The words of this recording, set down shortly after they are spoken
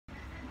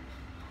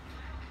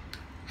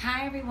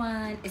Hi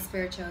everyone, it's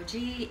Spiritual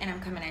G and I'm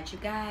coming at you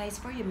guys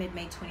for your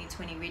mid-May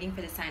 2020 reading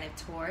for the sign of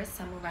Taurus,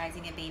 Sun, Moon,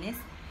 Rising, and Venus.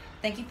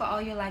 Thank you for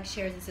all your likes,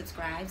 shares, and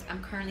subscribes.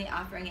 I'm currently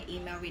offering an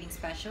email reading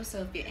special,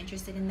 so if you're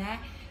interested in that,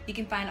 you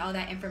can find all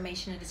that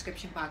information in the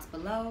description box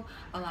below,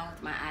 along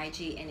with my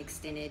IG and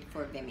extended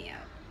for Vimeo.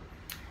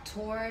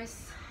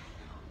 Taurus,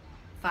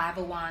 Five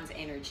of Wands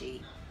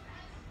energy.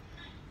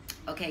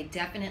 Okay,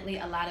 definitely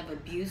a lot of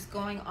abuse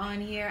going on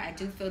here. I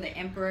do feel the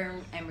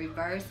Emperor in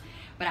reverse,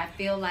 but I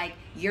feel like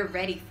you're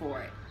ready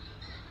for it.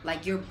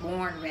 Like you're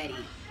born ready.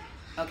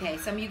 Okay,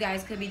 some of you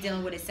guys could be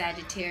dealing with a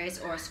Sagittarius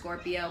or a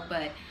Scorpio,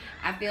 but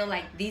I feel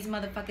like these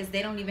motherfuckers,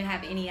 they don't even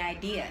have any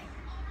idea.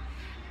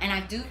 And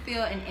I do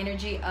feel an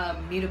energy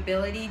of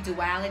mutability,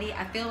 duality.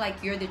 I feel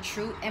like you're the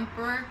true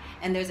emperor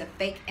and there's a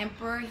fake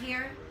emperor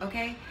here,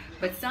 okay?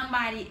 But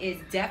somebody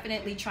is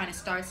definitely trying to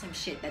start some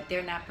shit that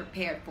they're not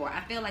prepared for.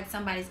 I feel like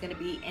somebody's going to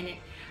be in it.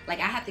 Like,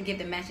 I have to give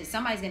the message.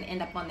 Somebody's going to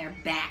end up on their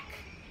back,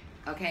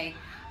 okay?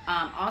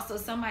 Also,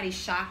 somebody's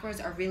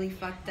chakras are really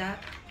fucked up,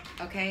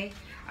 okay?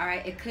 All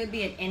right, it could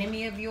be an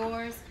enemy of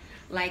yours.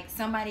 Like,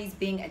 somebody's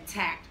being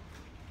attacked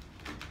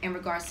in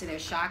regards to their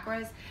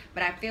chakras.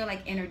 But I feel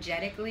like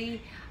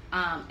energetically,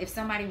 if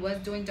somebody was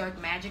doing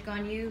dark magic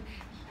on you,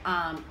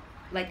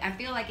 like I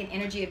feel like an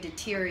energy of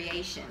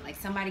deterioration. Like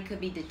somebody could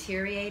be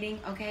deteriorating,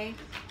 okay?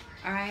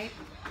 All right?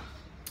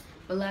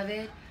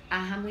 Beloved, I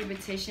humbly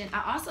petition.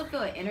 I also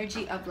feel an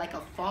energy of like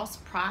a false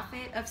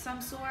prophet of some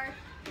sort.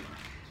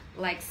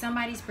 Like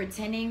somebody's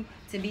pretending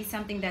to be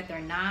something that they're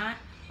not,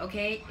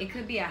 okay? It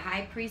could be a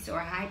high priest or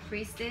a high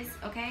priestess,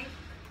 okay?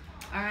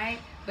 All right?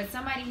 But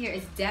somebody here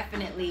is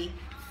definitely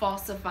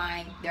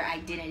falsifying their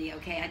identity,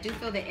 okay? I do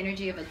feel the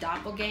energy of a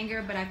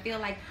doppelganger, but I feel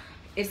like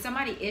if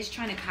somebody is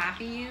trying to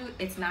copy you,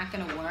 it's not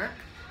going to work.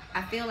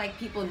 I feel like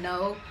people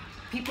know,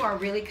 people are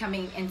really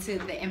coming into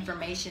the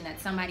information that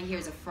somebody here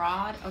is a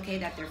fraud, okay,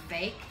 that they're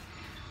fake.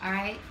 All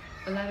right?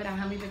 Beloved, I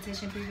humbly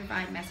petition, please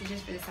provide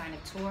messages for the sign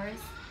of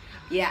Taurus.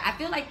 Yeah, I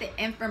feel like the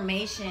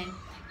information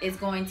is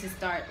going to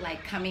start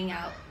like coming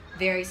out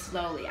very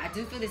slowly. I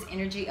do feel this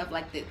energy of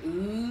like the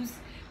ooze,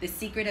 the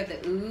secret of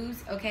the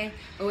ooze, okay?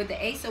 But with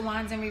the Ace of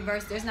Wands in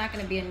reverse, there's not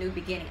going to be a new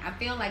beginning. I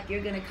feel like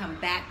you're going to come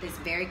back this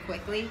very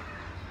quickly,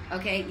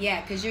 okay?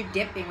 Yeah, because you're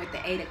dipping with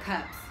the Eight of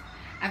Cups.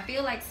 I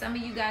feel like some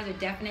of you guys are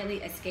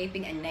definitely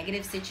escaping a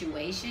negative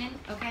situation,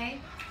 okay?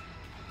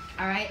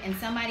 All right? And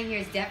somebody here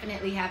is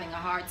definitely having a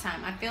hard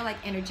time. I feel like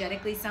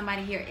energetically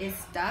somebody here is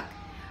stuck,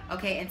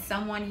 okay? And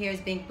someone here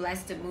is being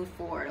blessed to move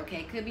forward,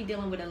 okay? Could be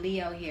dealing with a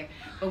Leo here.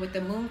 But with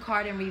the Moon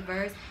card in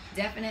reverse,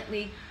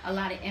 definitely a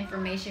lot of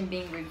information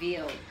being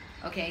revealed,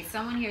 okay?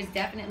 Someone here is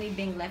definitely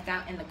being left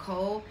out in the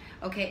cold,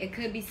 okay? It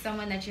could be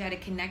someone that you had a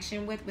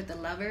connection with the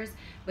lovers,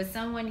 but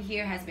someone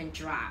here has been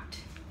dropped.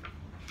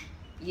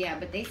 Yeah,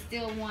 but they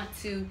still want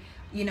to,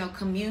 you know,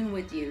 commune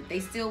with you. They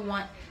still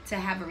want to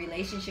have a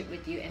relationship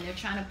with you, and they're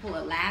trying to pull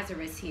a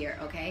Lazarus here,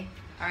 okay?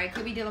 All right,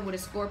 could be dealing with a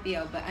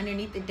Scorpio, but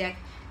underneath the deck,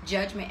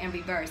 Judgment in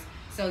reverse.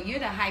 So you're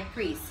the high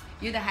priest.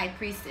 You're the high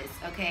priestess,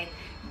 okay?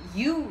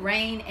 You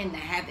reign in the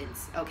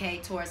heavens,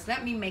 okay, Taurus?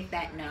 Let me make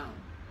that known.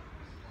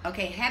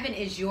 Okay, heaven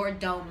is your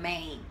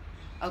domain,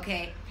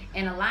 okay?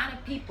 And a lot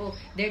of people,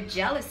 they're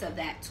jealous of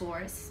that,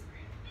 Taurus.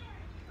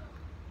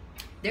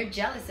 They're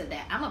jealous of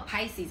that. I'm a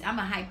Pisces. I'm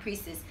a high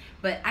priestess,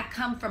 but I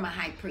come from a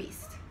high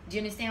priest. Do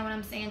you understand what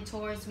I'm saying,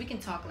 Taurus? We can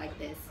talk like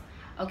this,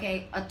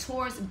 okay? A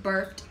Taurus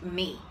birthed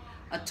me.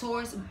 A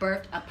Taurus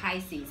birthed a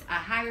Pisces. A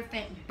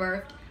Hierophant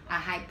birthed a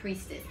high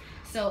priestess.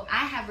 So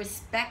I have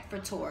respect for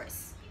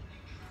Taurus,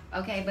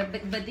 okay?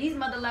 But these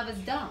mother lovers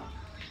don't,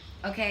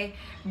 okay?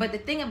 But the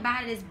thing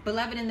about it is,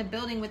 beloved, in the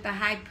building with the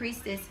high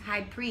priestess,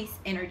 high priest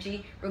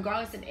energy,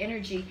 regardless of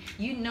energy,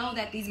 you know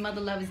that these mother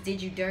lovers did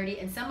you dirty,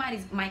 and somebody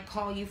might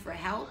call you for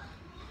help,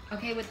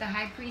 okay, with the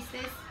high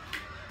priestess.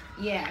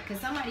 Yeah, because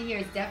somebody here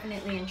is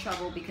definitely in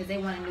trouble because they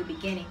want a new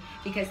beginning,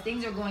 because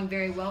things are going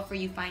very well for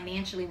you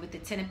financially with the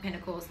Ten of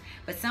Pentacles.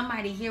 But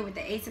somebody here with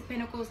the Ace of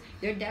Pentacles,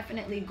 they're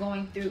definitely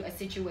going through a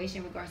situation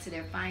in regards to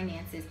their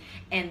finances.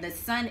 And the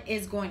sun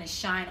is going to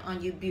shine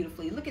on you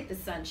beautifully. Look at the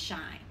sun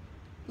shine.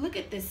 Look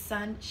at the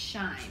sun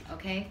shine,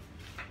 okay?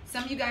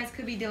 Some of you guys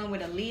could be dealing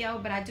with a Leo,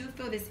 but I do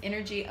feel this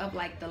energy of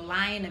like the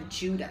Lion of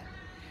Judah.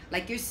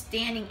 Like you're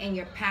standing in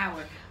your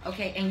power,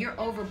 okay? And you're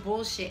over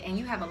bullshit, and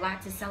you have a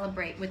lot to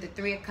celebrate with the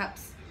Three of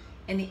Cups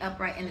in the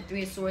upright and the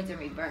Three of Swords in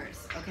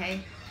reverse,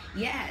 okay?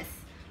 Yes.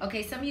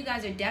 Okay, some of you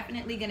guys are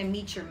definitely going to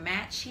meet your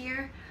match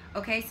here,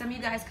 okay? Some of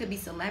you guys could be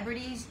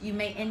celebrities. You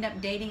may end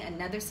up dating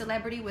another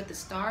celebrity with the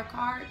Star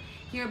card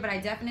here, but I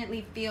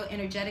definitely feel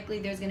energetically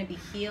there's going to be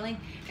healing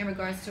in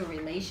regards to a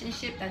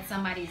relationship that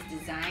somebody's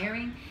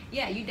desiring.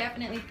 Yeah, you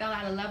definitely fell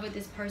out of love with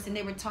this person.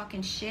 They were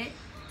talking shit.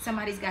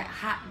 Somebody's got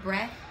hot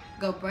breath.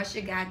 Go brush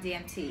your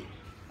goddamn teeth,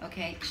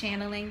 okay?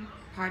 Channeling,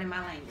 pardon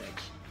my language.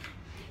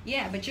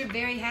 Yeah, but you're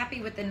very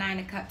happy with the Nine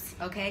of Cups,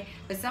 okay?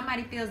 But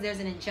somebody feels there's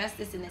an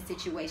injustice in this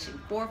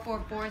situation.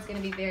 444 is going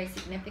to be very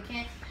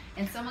significant,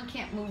 and someone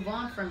can't move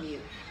on from you.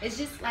 It's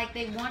just like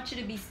they want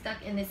you to be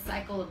stuck in this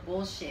cycle of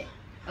bullshit,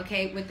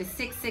 okay? With the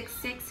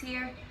 666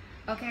 here,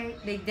 Okay,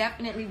 they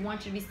definitely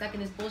want you to be stuck in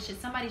this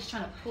bullshit. Somebody's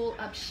trying to pull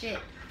up shit.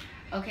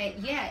 Okay,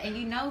 yeah, and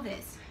you know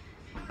this.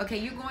 Okay,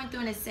 you're going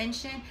through an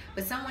ascension,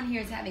 but someone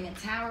here is having a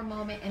tower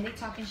moment and they're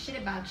talking shit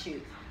about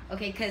you.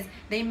 Okay, because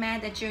they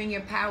mad that you're in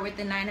your power with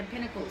the 9 of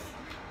Pentacles.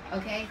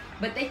 Okay,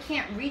 but they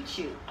can't reach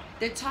you.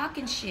 They're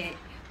talking shit,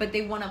 but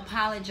they want to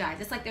apologize.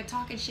 It's like they're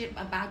talking shit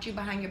about you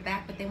behind your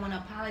back, but they want to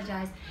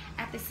apologize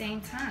at the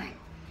same time.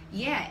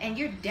 Yeah, and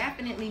you're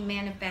definitely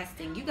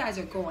manifesting. You guys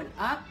are going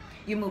up.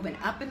 You're moving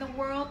up in the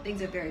world.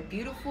 Things are very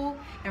beautiful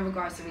in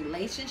regards to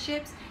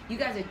relationships. You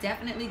guys are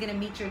definitely going to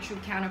meet your true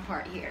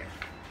counterpart here.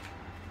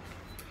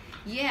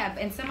 Yeah,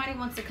 and somebody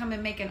wants to come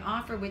and make an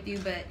offer with you,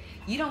 but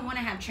you don't want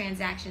to have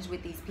transactions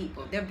with these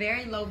people. They're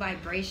very low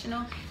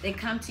vibrational. They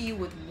come to you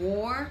with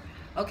war,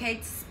 okay,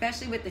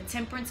 especially with the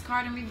Temperance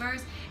card in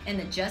reverse and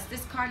the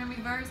Justice card in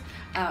reverse.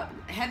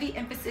 Heavy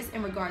emphasis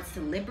in regards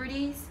to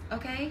liberties,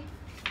 okay?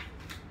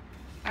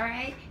 All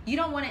right? You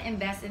don't want to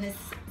invest in this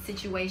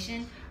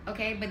situation,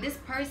 okay? But this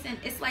person,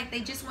 it's like they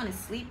just want to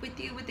sleep with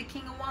you with the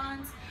King of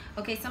Wands.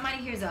 Okay, somebody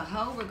here's a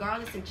hoe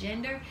regardless of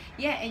gender.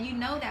 Yeah, and you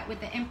know that with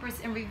the Empress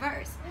in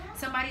reverse.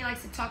 Somebody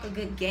likes to talk a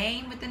good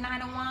game with the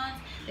 9 of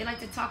Wands. They like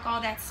to talk all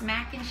that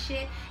smack and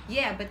shit.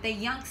 Yeah, but they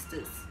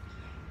youngsters,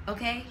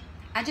 okay?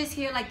 I just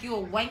hear like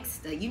you're a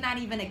wankster. You're not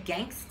even a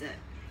gangster,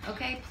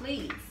 okay?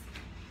 Please.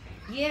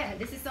 Yeah,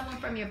 this is someone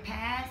from your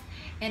past,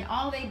 and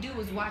all they do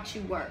is watch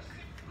you work.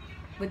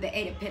 With the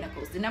 8 of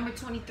Pentacles. The number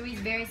 23 is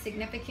very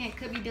significant.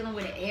 Could be dealing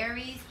with an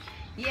Aries.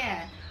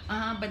 Yeah.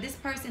 But this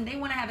person, they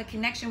want to have a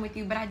connection with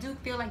you, but I do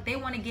feel like they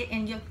want to get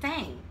in your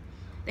thing.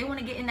 They want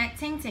to get in that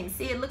ting-ting.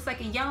 See, it looks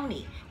like a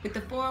yoni. With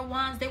the 4 of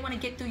Wands, they want to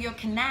get through your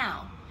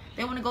canal.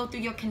 They want to go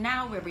through your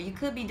canal river. You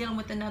could be dealing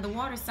with another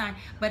water sign,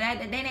 but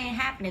that ain't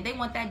happening. They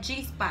want that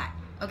G-spot,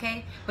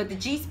 okay? But the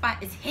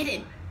G-spot is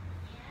hidden.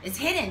 It's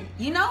hidden.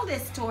 You know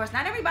this, Taurus.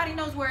 Not everybody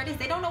knows where it is.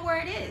 They don't know where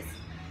it is.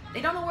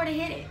 They don't know where to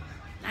hit it.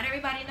 Not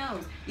everybody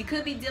knows. You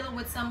could be dealing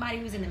with somebody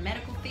who's in the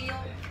medical field.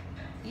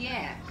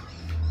 Yeah.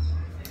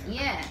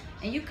 Yeah.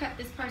 And you cut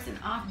this person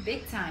off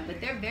big time,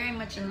 but they're very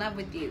much in love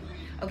with you.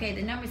 Okay,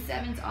 the number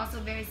 7 is also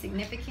very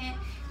significant.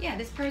 Yeah,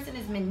 this person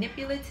is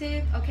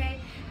manipulative,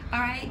 okay? All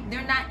right,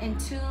 they're not in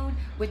tune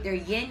with their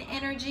yin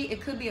energy.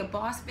 It could be a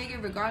boss figure,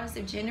 regardless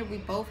of gender. We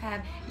both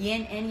have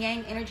yin and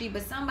yang energy,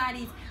 but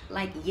somebody's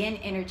like yin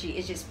energy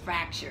is just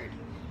fractured.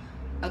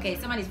 Okay,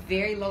 somebody's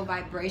very low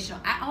vibrational.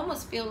 I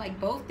almost feel like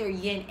both their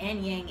yin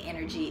and yang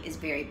energy is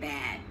very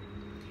bad.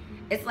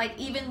 It's like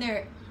even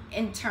their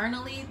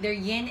internally, their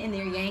yin and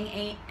their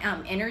yang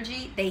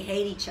energy, they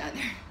hate each other.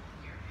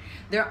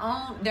 Their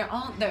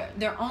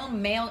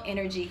own male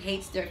energy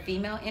hates their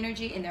female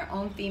energy, and their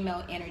own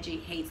female energy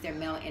hates their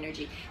male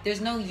energy.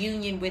 There's no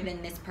union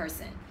within this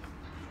person.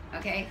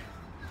 Okay?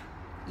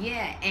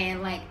 Yeah,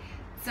 and like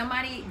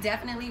somebody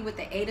definitely with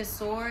the 8 of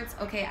Swords,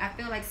 okay, I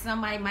feel like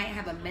somebody might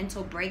have a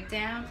mental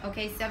breakdown,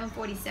 okay,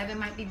 747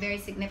 might be very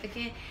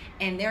significant,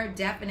 and they're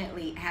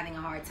definitely having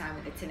a hard time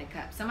with the 10 of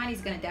Cups.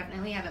 Somebody's going to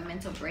definitely have a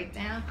mental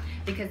breakdown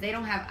because they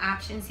don't have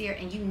options here,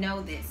 and you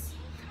know this,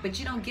 but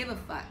you don't give a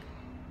fuck.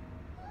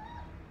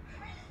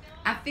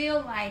 I feel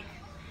like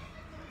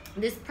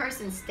this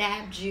person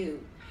stabbed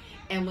you,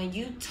 and when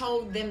you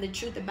told them the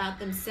truth about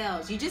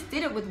themselves, you just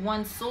did it with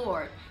one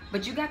sword,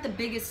 but you got the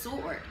biggest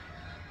sword.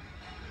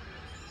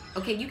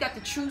 Okay, you got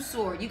the true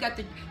sword. You got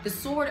the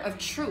sword of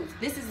truth.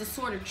 This is the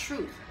sword of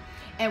truth.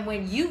 And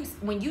when you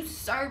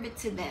serve it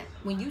to them,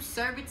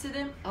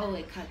 oh,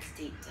 it cuts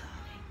deep, darling.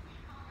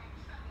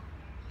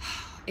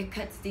 It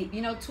cuts deep.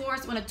 You know,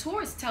 Taurus, when a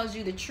Taurus tells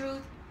you the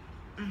truth,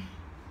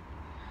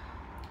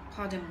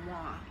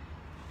 pardon-moi,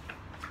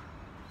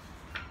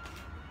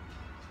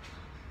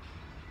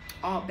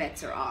 all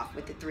bets are off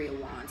with the 3 of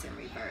Wands in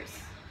reverse.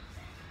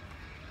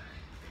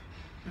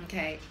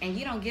 Okay, and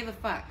you don't give a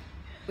fuck.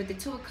 With the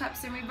 2 of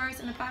Cups in reverse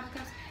and the 5 of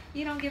Cups,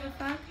 you don't give a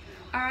fuck.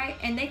 All right,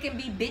 and they can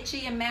be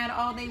bitchy and mad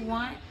all they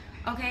want,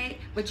 okay,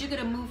 but you're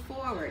gonna move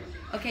forward.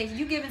 Okay,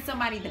 you giving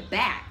somebody the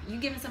back. You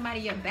giving somebody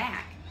your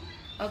back,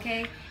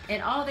 okay,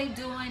 and all they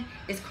doing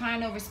is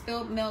crying over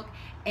spilled milk,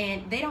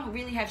 and they don't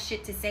really have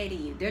shit to say to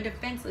you. They're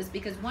defenseless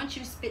because once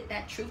you spit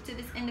that truth to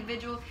this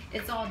individual,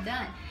 it's all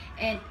done.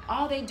 And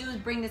all they do is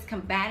bring this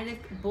combative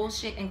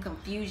bullshit and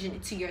confusion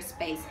to your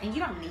space, and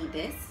you don't need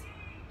this.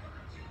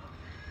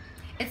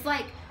 It's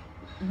like,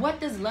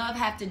 what does love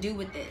have to do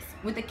with this?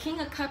 With the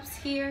King of Cups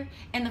here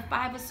and the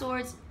 5 of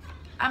Swords,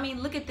 I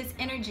mean, look at this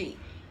energy.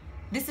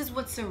 This is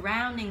what's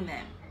surrounding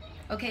them.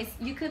 Okay, so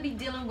you could be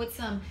dealing with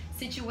some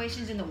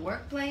situations in the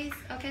workplace,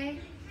 okay?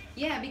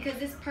 Yeah, because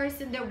this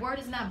person, their word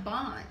is not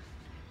bond.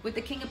 With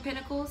the King of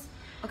Pentacles,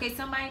 okay,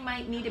 somebody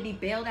might need to be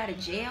bailed out of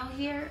jail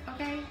here,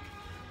 okay?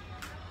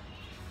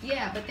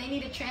 Yeah, but they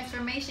need a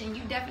transformation.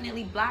 You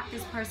definitely block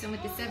this person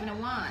with the 7 of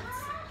Wands.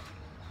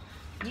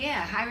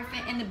 Yeah,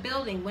 Hierophant in the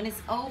building. When it's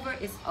over,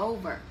 it's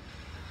over.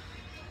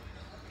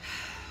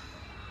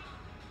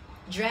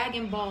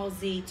 Dragon Ball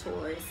Z,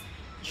 Taurus.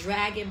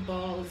 Dragon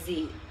Ball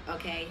Z,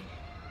 okay?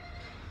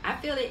 I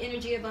feel the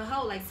energy of a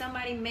hoe. Like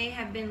somebody may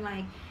have been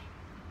like,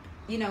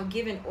 you know,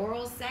 giving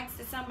oral sex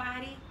to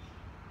somebody,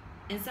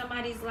 And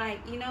somebody's like,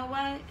 you know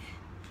what?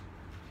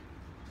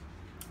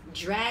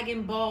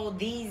 Dragon Ball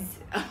these,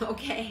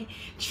 okay?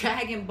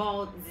 Dragon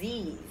Ball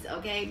Z's,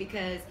 okay?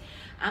 Because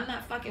I'm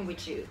not fucking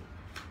with you.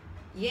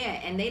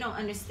 Yeah, and they don't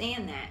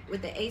understand that.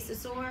 With the Ace of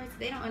Swords,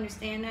 they don't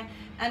understand that.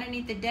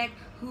 Underneath the deck,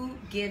 who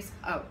gives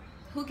a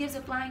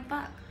flying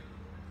fuck?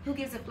 Who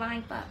gives a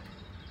flying fuck?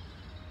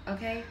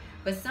 Okay?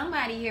 But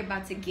somebody here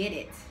about to get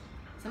it.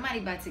 Somebody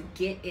about to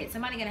get it.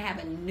 Somebody gonna have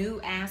a new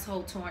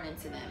asshole torn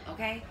into them,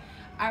 okay?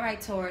 All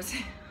right, Taurus.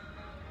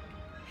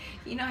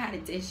 You know how to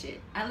dish it.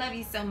 I love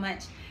you so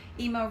much.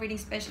 Email reading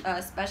special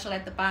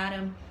at the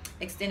bottom.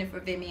 Extended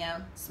for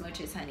Vimeo.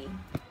 Smooches, honey.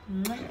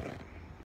 Mwah.